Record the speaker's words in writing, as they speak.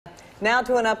Now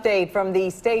to an update from the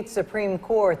state Supreme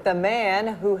Court. The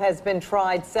man who has been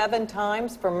tried 7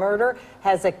 times for murder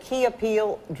has a key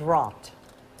appeal dropped.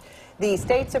 The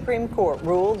state Supreme Court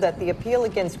ruled that the appeal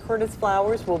against Curtis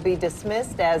Flowers will be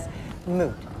dismissed as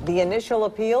moot. The initial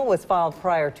appeal was filed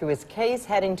prior to his case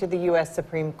heading to the U.S.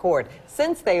 Supreme Court.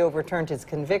 Since they overturned his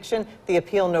conviction, the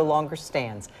appeal no longer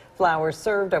stands. Flowers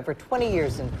served over 20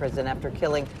 years in prison after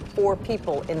killing 4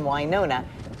 people in Winona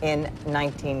in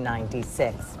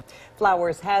 1996.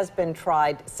 Flowers has been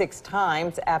tried 6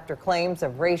 times after claims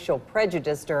of racial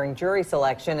prejudice during jury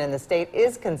selection, and the state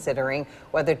is considering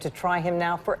whether to try him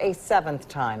now for a 7th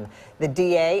time. The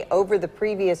DA over the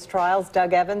previous trials,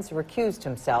 Doug Evans, recused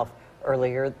himself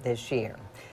earlier this year.